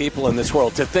horrible people in this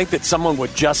world. To think that someone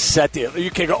would just set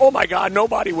you can go, oh my God,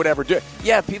 nobody would ever do it.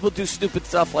 Yeah, people do stupid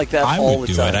stuff like that I all would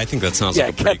the do time. it. I think that sounds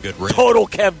like a pretty good risk. Total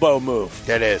Kevbo move.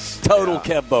 That is. Total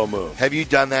Kevbo move. Have you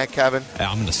done that, Kevin?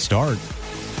 I'm going to start.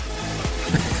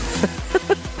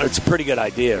 It's a pretty good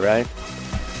idea, right?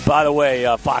 By the way,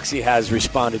 Foxy has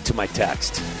responded to my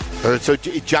text. So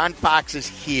John Fox is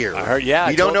here. I heard, yeah, I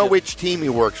We don't told know you. which team he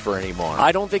works for anymore.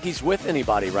 I don't think he's with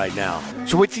anybody right now.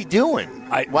 So what's he doing?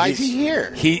 Why is he's- he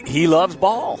here? He loves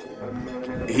ball.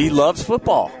 He loves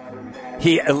football.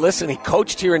 He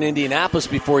coached here in Indianapolis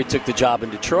before he took the job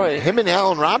in Detroit. Him and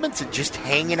Allen Robinson just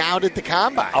hanging out at the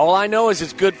combine. All I know is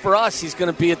it's good for us. He's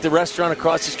going to be at the restaurant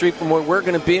across the street from where we're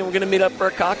going to be, and we're going to meet up for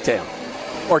a cocktail.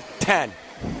 Or 10.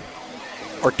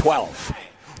 Or 12.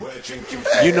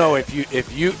 You know, if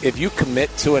you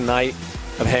commit to a night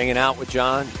of hanging out with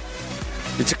John,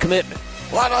 it's a commitment.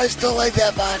 Why do I still like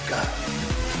that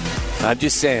vodka? I'm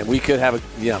just saying, we could have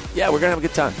we're going to have a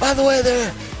good time. By the way,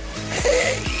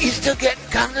 you still getting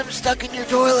condoms stuck in your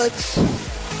toilets?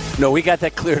 No, we got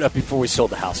that cleared up before we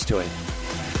sold the house to him.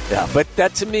 Yeah, but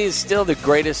that to me is still the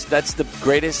greatest. That's the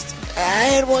greatest. I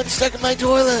had one stuck in my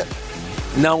toilet.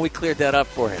 No, we cleared that up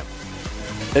for him.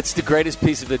 That's the greatest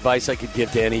piece of advice I could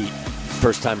give to any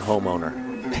first-time homeowner.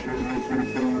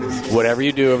 Whatever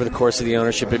you do over the course of the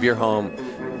ownership of your home,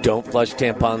 don't flush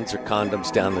tampons or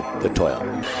condoms down the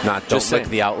toilet. Don't lick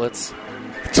the outlets.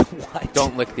 What?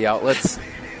 Don't lick the outlets.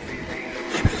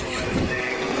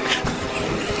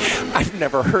 I've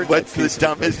never heard What's that the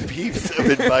dumbest piece of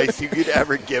advice you could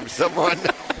ever give someone?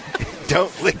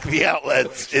 Don't lick the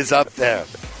outlets is up there.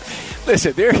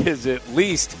 Listen, there is at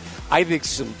least, I think,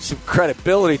 some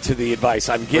credibility to the advice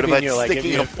I'm giving what about you. Like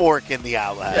sticking a fork in the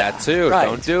outlet? That too. Right.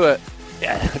 Don't do it.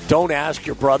 Yeah, don't ask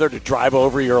your brother to drive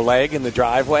over your leg in the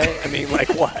driveway. I mean, like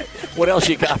what? What else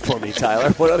you got for me, Tyler?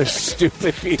 What other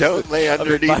stupid piece Don't lay of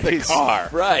underneath the advice? car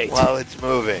Right. while it's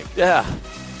moving. Yeah.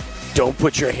 Don't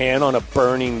put your hand on a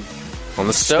burning On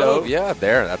the stove. Yeah,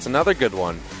 there. That's another good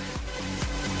one.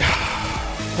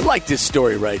 I like this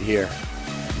story right here.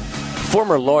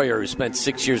 Former lawyer who spent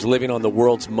 6 years living on the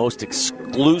world's most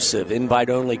exclusive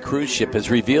invite-only cruise ship has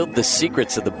revealed the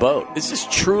secrets of the boat. This is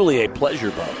truly a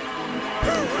pleasure boat.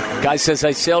 Guy says,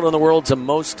 I sailed on the world's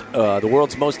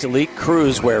most elite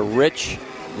cruise where rich,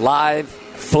 live,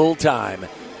 full-time.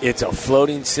 It's a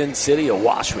floating Sin City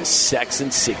awash with sex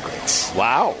and secrets.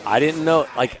 Wow. I didn't know,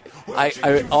 I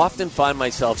often find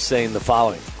myself saying the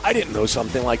following. I didn't know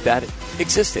something like that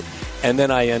existed. And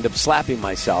then I end up slapping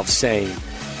myself saying,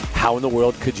 how in the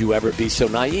world could you ever be so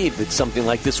naive that something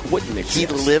like this wouldn't exist? He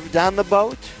lived on the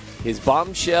boat? His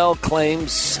bombshell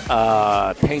claims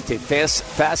paint a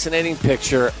fascinating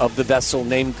picture of the vessel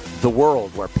named The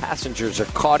World, where passengers are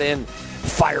caught in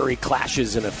fiery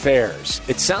clashes and affairs.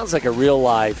 It sounds like a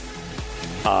real-life,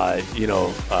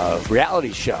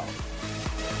 reality show.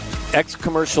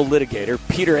 Ex-commercial litigator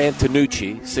Peter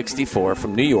Antonucci, 64,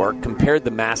 from New York, compared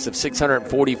the massive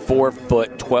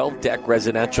 644-foot, 12-deck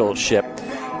residential ship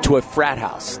to a frat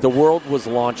house. The World was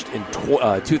launched in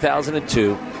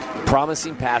 2002,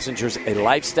 promising passengers a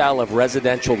lifestyle of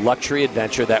residential luxury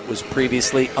adventure that was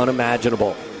previously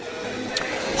unimaginable.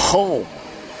 Home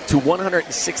to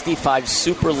 165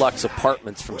 super luxe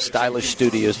apartments, from stylish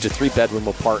studios to 3-bedroom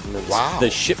apartments. Wow. The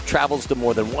ship travels to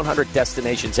more than 100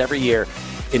 destinations every year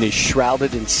and is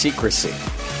shrouded in secrecy.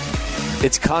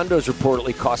 Its condos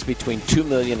reportedly cost between $2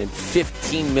 million and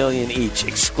 $15 million each,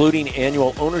 excluding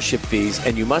annual ownership fees,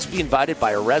 and you must be invited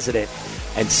by a resident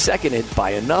and seconded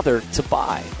by another to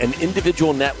buy. An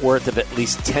individual net worth of at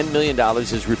least $10 million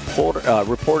is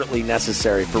reportedly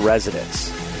necessary for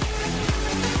residents.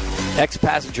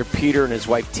 Ex-passenger Peter and his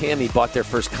wife Tammy bought their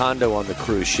first condo on the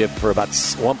cruise ship for about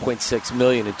 $1.6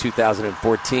 million in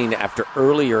 2014 after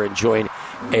earlier enjoying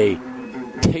a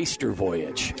taster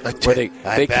voyage. Where they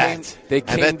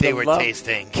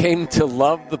came to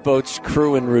love the boat's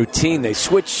crew and routine. They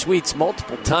switched suites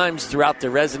multiple times throughout their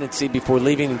residency before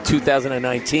leaving in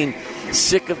 2019,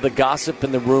 sick of the gossip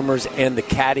and the rumors and the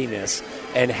cattiness,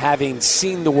 and having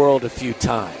seen the world a few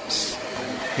times.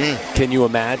 Can you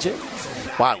imagine?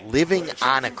 Wow, living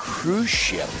on a cruise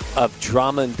ship. Of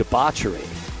drama and debauchery.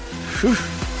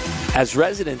 As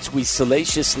residents, we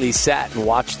salaciously sat and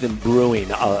watched them brewing,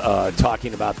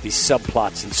 talking about these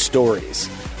subplots and stories.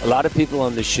 A lot of people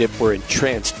on the ship were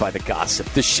entranced by the gossip.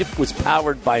 The ship was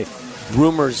powered by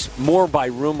rumors, more by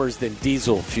rumors than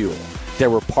diesel fuel. There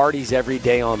were parties every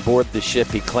day on board the ship,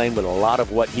 he claimed, with a lot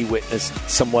of what he witnessed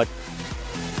somewhat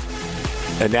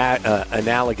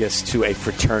analogous to a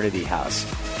fraternity house.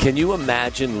 Can you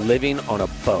imagine living on a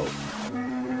boat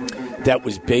that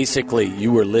was basically,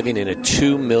 you were living in a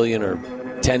 $2 million or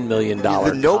 $10 million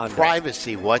no condo?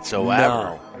 Privacy whatsoever.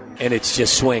 No. And it's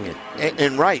just swinging.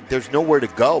 And right, there's nowhere to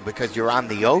go because you're on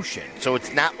the ocean. So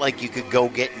it's not like you could go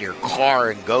get in your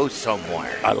car and go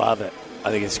somewhere. I love it.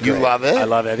 I think it's great. You love it? I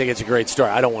love it. I think it's a great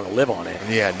story. I don't want to live on it.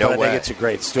 Yeah, no but way. I think it's a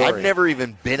great story. I've never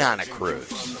even been on a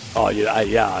cruise. Oh,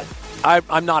 yeah.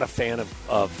 I'm not a fan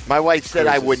of My wife said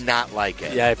cruises. I would not like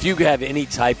it. Yeah, if you have any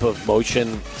type of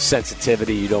motion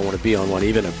sensitivity, you don't want to be on one,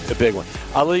 even a big one.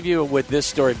 I'll leave you with this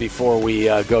story before we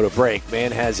go to break.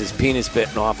 Man has his penis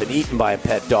bitten off and eaten by a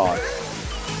pet dog.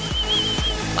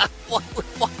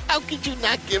 How could you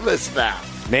not give us that?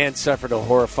 Man suffered a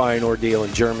horrifying ordeal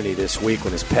in Germany this week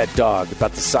when his pet dog,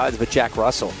 about the size of a Jack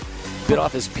Russell, bit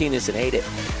off his penis and ate it.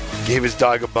 Gave his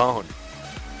dog a bone.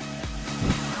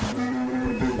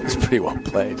 It's pretty well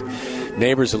played.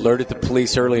 Neighbors alerted the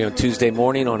police early on Tuesday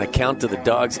morning on account of the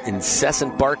dog's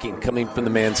incessant barking coming from the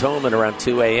man's home at around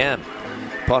 2 a.m.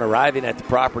 Upon arriving at the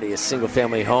property, a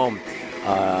single-family home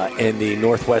in the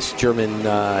northwest German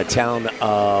town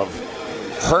of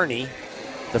Herne,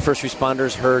 the first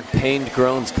responders heard pained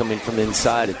groans coming from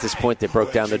inside. At this point, they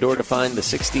broke down the door to find the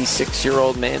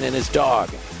 66-year-old man and his dog.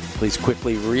 Police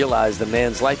quickly realized the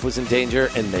man's life was in danger,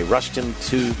 and they rushed him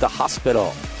to the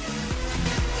hospital.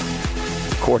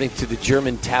 According to the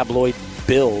German tabloid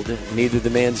build. Neither the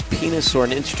man's penis or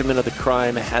an instrument of the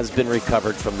crime has been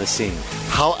recovered from the scene.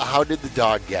 How did the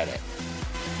dog get it?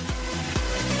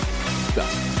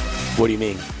 What do you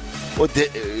mean? Well,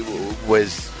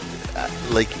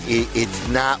 it's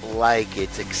not like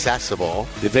it's accessible.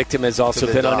 The victim has also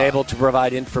the been dog. unable to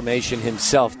provide information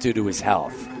himself due to his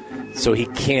health. So he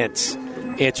can't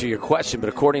answer your question. But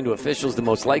according to officials, the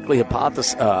most likely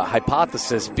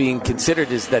hypothesis being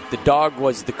considered is that the dog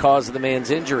was the cause of the man's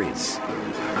injuries.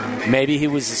 Maybe he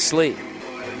was asleep.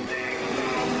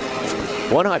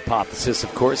 One hypothesis,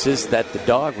 of course, is that the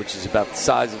dog, which is about the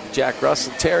size of a Jack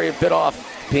Russell Terrier, bit off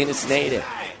the penis and ate it.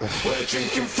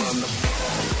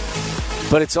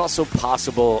 But it's also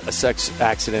possible a sex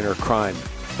accident or crime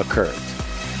occurred.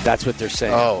 That's what they're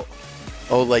saying. Oh,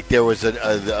 like there was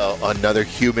another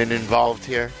human involved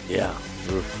here? Yeah.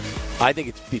 I think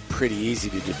it'd be pretty easy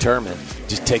to determine.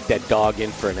 Just take that dog in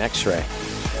for an x-ray.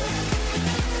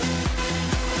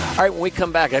 All right, when we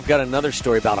come back, I've got another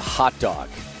story about a hot dog.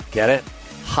 Get it?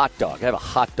 Hot dog. I have a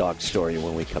hot dog story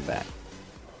when we come back.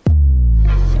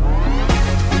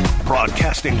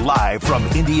 Broadcasting live from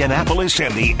Indianapolis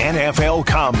and the NFL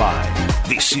Combine.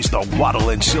 This is the Waddle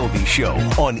and Silvy Show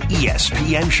on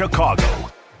ESPN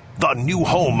Chicago, the new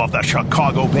home of the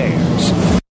Chicago Bears.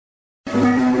 I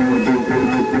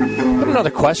have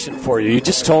another question for you. You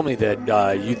just told me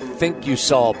that you think you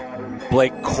saw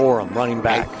Blake Corum running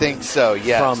back. I think so,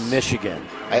 yes. From Michigan.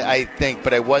 I think,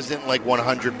 but I wasn't like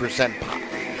 100%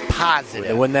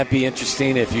 positive. Wouldn't that be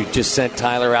interesting if you just sent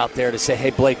Tyler out there to say,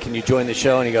 hey, Blake, can you join the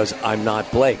show? And he goes, I'm not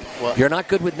Blake. Well, you're not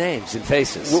good with names and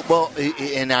faces. Well,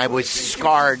 and I was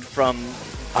scarred from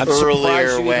I'm earlier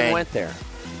surprised you when even went there.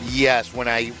 Yes, when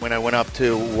I went up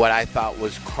to what I thought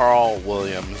was Carl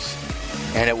Williams,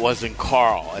 and it wasn't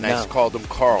Carl, and I just called him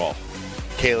Carl,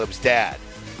 Caleb's dad.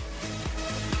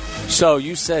 So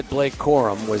you said Blake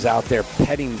Corum was out there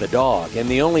petting the dog, and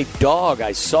the only dog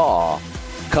I saw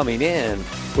coming in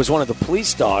was one of the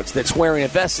police dogs that's wearing a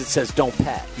vest that says "Don't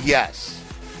pet." Yes.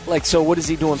 Like, so what is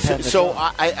he doing petting the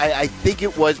dog? I think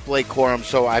it was Blake Corum,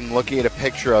 so I'm looking at a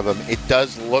picture of him. It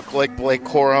does look like Blake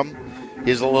Corum. He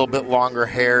has a little bit longer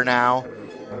hair now.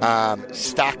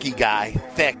 Stocky guy,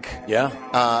 thick. Yeah.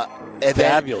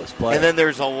 Fabulous player. And then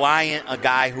there's a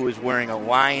guy who is wearing a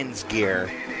Lions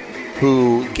gear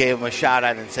who gave him a shout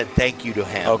out and said thank you to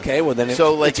him. Okay, well then it's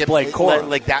Blake Corum.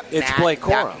 Blake Corum.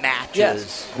 That matches.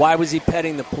 Yes. Why was he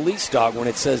petting the police dog when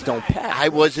it says don't pet? I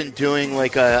wasn't doing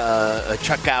like a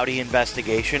Chuck Gowdy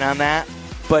investigation on that.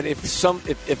 But if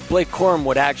Blake Corum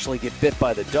would actually get bit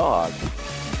by the dog,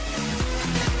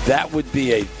 that would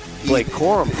be a Blake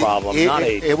Corum problem, not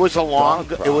a It was a long dog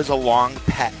problem. It was a long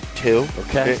pet too.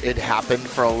 Okay. It happened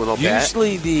for a little bit.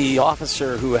 Usually the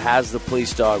officer who has the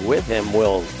police dog with him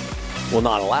will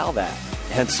not allow that.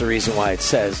 Hence the reason why it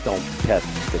says don't pet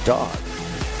the dog.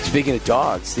 Speaking of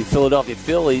dogs, the Philadelphia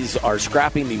Phillies are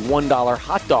scrapping the $1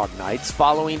 hot dog nights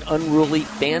following unruly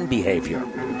fan behavior.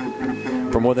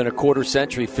 For more than a quarter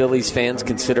century, Phillies fans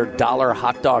consider $1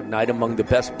 hot dog night among the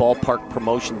best ballpark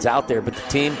promotions out there, but the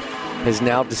team has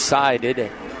now decided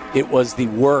it was the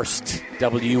worst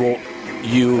WURST.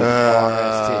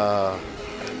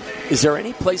 Is there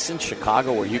any place in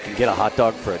Chicago where you can get a hot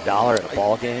dog for $1 at a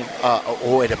ball game?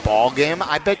 At a ball game?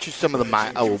 I bet you some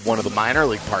of one of the minor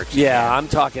league parks. Yeah, I'm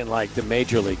talking like the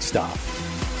major league stuff.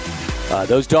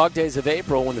 Those dog days of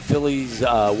April when the Phillies'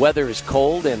 weather is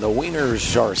cold and the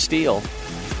wieners are steel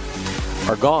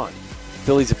are gone.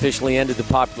 Phillies officially ended the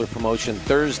popular promotion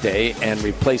Thursday and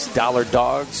replaced dollar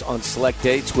dogs on select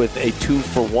dates with a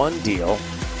 2-for-1 deal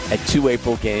at 2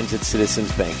 April games at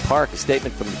Citizens Bank Park. A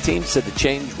statement from the team said the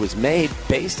change was made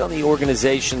based on the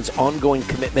organization's ongoing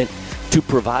commitment to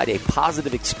provide a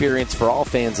positive experience for all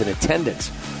fans in attendance.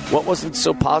 What wasn't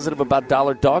so positive about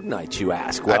dollar dog nights, you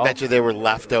ask? Well, I bet you they were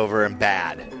leftover and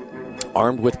bad.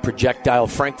 Armed with projectile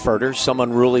Frankfurters, some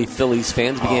unruly Phillies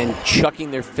fans began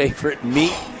chucking their favorite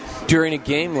meat during a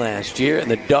game last year,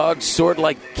 and the dogs soared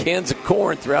like cans of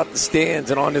corn throughout the stands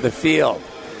and onto the field.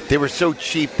 They were so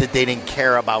cheap that they didn't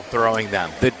care about throwing them.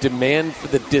 The demand for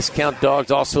the discount dogs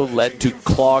also led to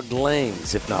clogged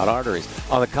lanes, if not arteries,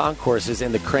 on the concourses,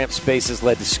 and the cramped spaces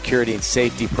led to security and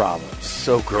safety problems.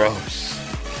 So gross.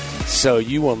 So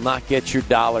you will not get your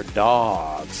dollar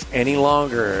dogs any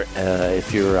longer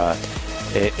if you're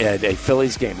at a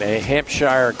Phillies game. A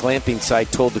Hampshire glamping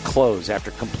site told to close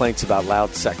after complaints about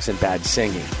loud sex and bad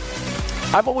singing.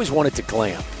 I've always wanted to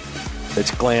glamp.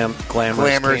 It's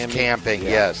glamorous camping,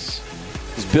 yes.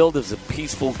 It's billed as a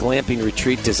peaceful glamping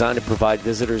retreat designed to provide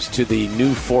visitors to the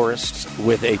New Forest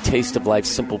with a taste of life's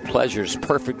simple pleasures,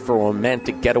 perfect for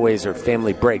romantic getaways or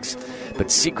family breaks.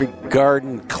 But Secret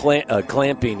Garden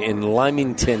Glamping in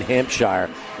Lymington, Hampshire,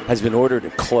 has been ordered to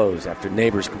close after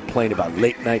neighbors complained about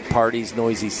late-night parties,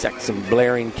 noisy sex, and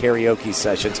blaring karaoke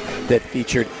sessions that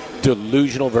featured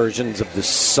delusional versions of the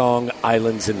song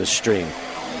Islands in the Stream.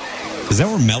 Is that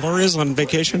where Mellor is on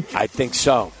vacation? I think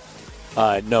so.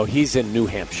 No, he's in New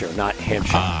Hampshire, not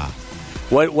Hampshire.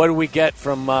 What do we get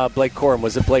from Blake Corum?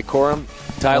 Was it Blake Corum,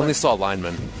 Tyler? I only saw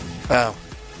lineman. Oh.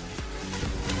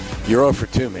 You're 0 for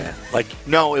 2, man.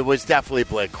 No, it was definitely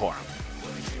Blake Corum.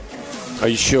 Are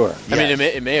you sure? Yes. I mean,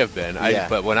 it may have been.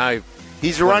 But when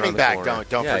he's a running back. Don't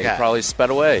forget. He probably sped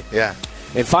away. Yeah.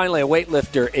 And finally, a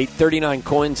weightlifter ate 39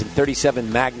 coins and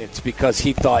 37 magnets because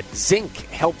he thought zinc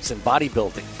helps in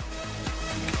bodybuilding.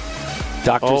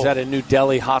 Doctors at a New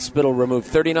Delhi hospital removed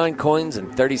 39 coins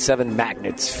and 37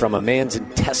 magnets from a man's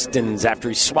intestines after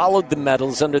he swallowed the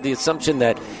metals under the assumption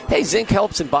that, hey, zinc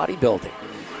helps in bodybuilding.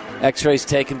 X-rays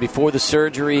taken before the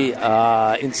surgery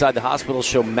inside the hospital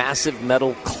show massive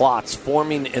metal clots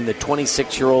forming in the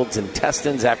 26-year-old's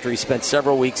intestines after he spent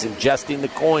several weeks ingesting the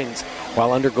coins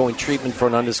while undergoing treatment for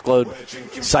an undisclosed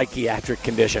psychiatric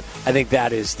condition. I think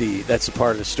that's the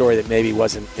part of the story that maybe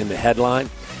wasn't in the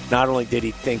headline. Not only did he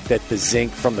think that the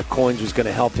zinc from the coins was going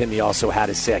to help him, he also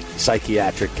had a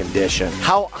psychiatric condition.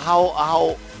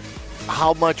 How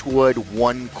much would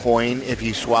one coin, if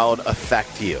you swallowed,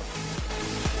 affect you?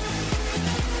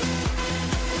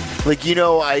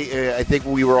 I think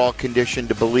we were all conditioned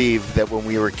to believe that when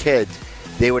we were kids,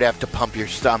 they would have to pump your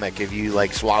stomach if you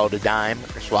swallowed a dime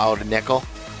or swallowed a nickel.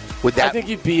 Would that? I think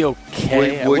you'd be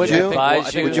okay. Would you?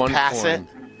 Would you pass it?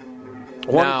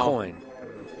 One coin.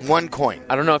 One coin.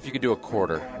 I don't know if you could do a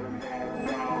quarter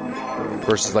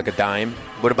versus a dime.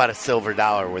 What about a silver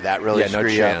dollar? Would that really screw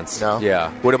you chance. up? No. Yeah.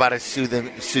 What about a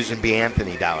Susan B.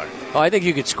 Anthony dollar? Oh, I think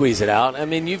you could squeeze it out. I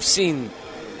mean, you've seen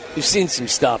some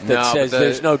stuff that says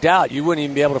there's no doubt you wouldn't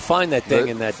even be able to find that thing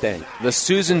in that thing. The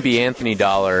Susan B. Anthony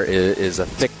dollar is a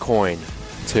thick coin,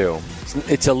 too.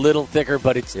 It's a little thicker,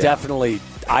 but it's definitely,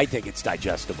 I think it's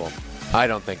digestible. I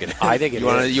don't think it is. I think it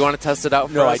is. You want to test it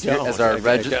out for us as our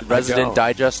resident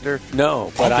digester?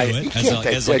 No, but I'll do it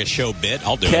as a show bit.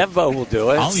 I'll do it. Kevbo will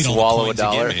do it. I'll eat all the coins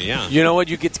you give me, yeah. You know what?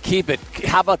 You get to keep it.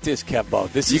 How about this, Kevbo?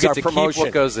 This is our promotion. Keep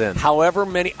what goes in. However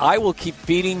many, I will keep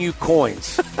feeding you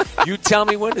coins. You tell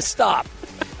me when to stop.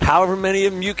 However many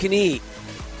of them you can eat,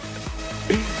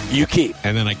 you keep.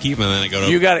 And then I keep them, and then I go to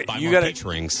buy more peach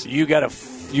rings. You got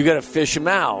to fish them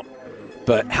out.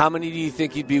 But how many do you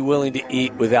think you'd be willing to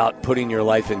eat without putting your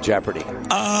life in jeopardy?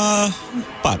 But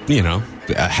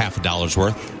 $50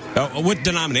 worth. What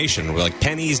denomination?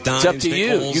 Pennies, dimes, it's up to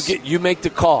nickels? You make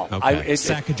the call. Okay.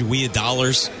 Sacagawea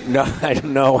dollars? No, I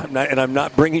don't know. I'm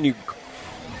not bringing you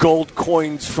gold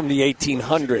coins from the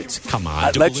 1800s. Come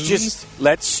on,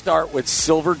 let's start with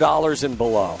silver dollars and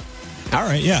below. All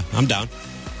right, yeah, I'm down.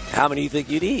 How many do you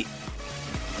think you'd eat?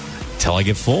 Till I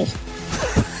get full.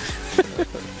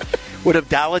 Would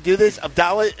Abdallah do this?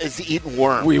 Abdallah is eating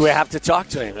worms. We have to talk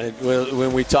to him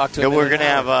when we talk to him. We're going to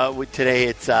have today.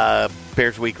 It's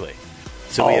Bears Weekly,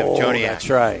 so we have Joniak. That's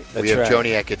right. We have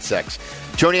Joniak at 6.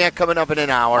 Joniak coming up in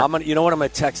an hour. You know what? I'm going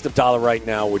to text Abdallah right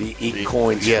now. Would he eat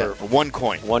coins? Yeah, one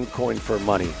coin. One coin for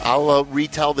money. I'll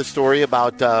retell the story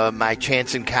about my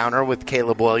chance encounter with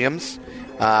Caleb Williams,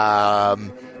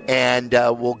 and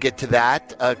we'll get to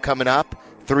that coming up.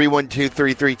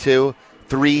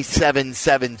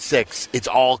 312-332-3776. It's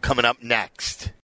all coming up next.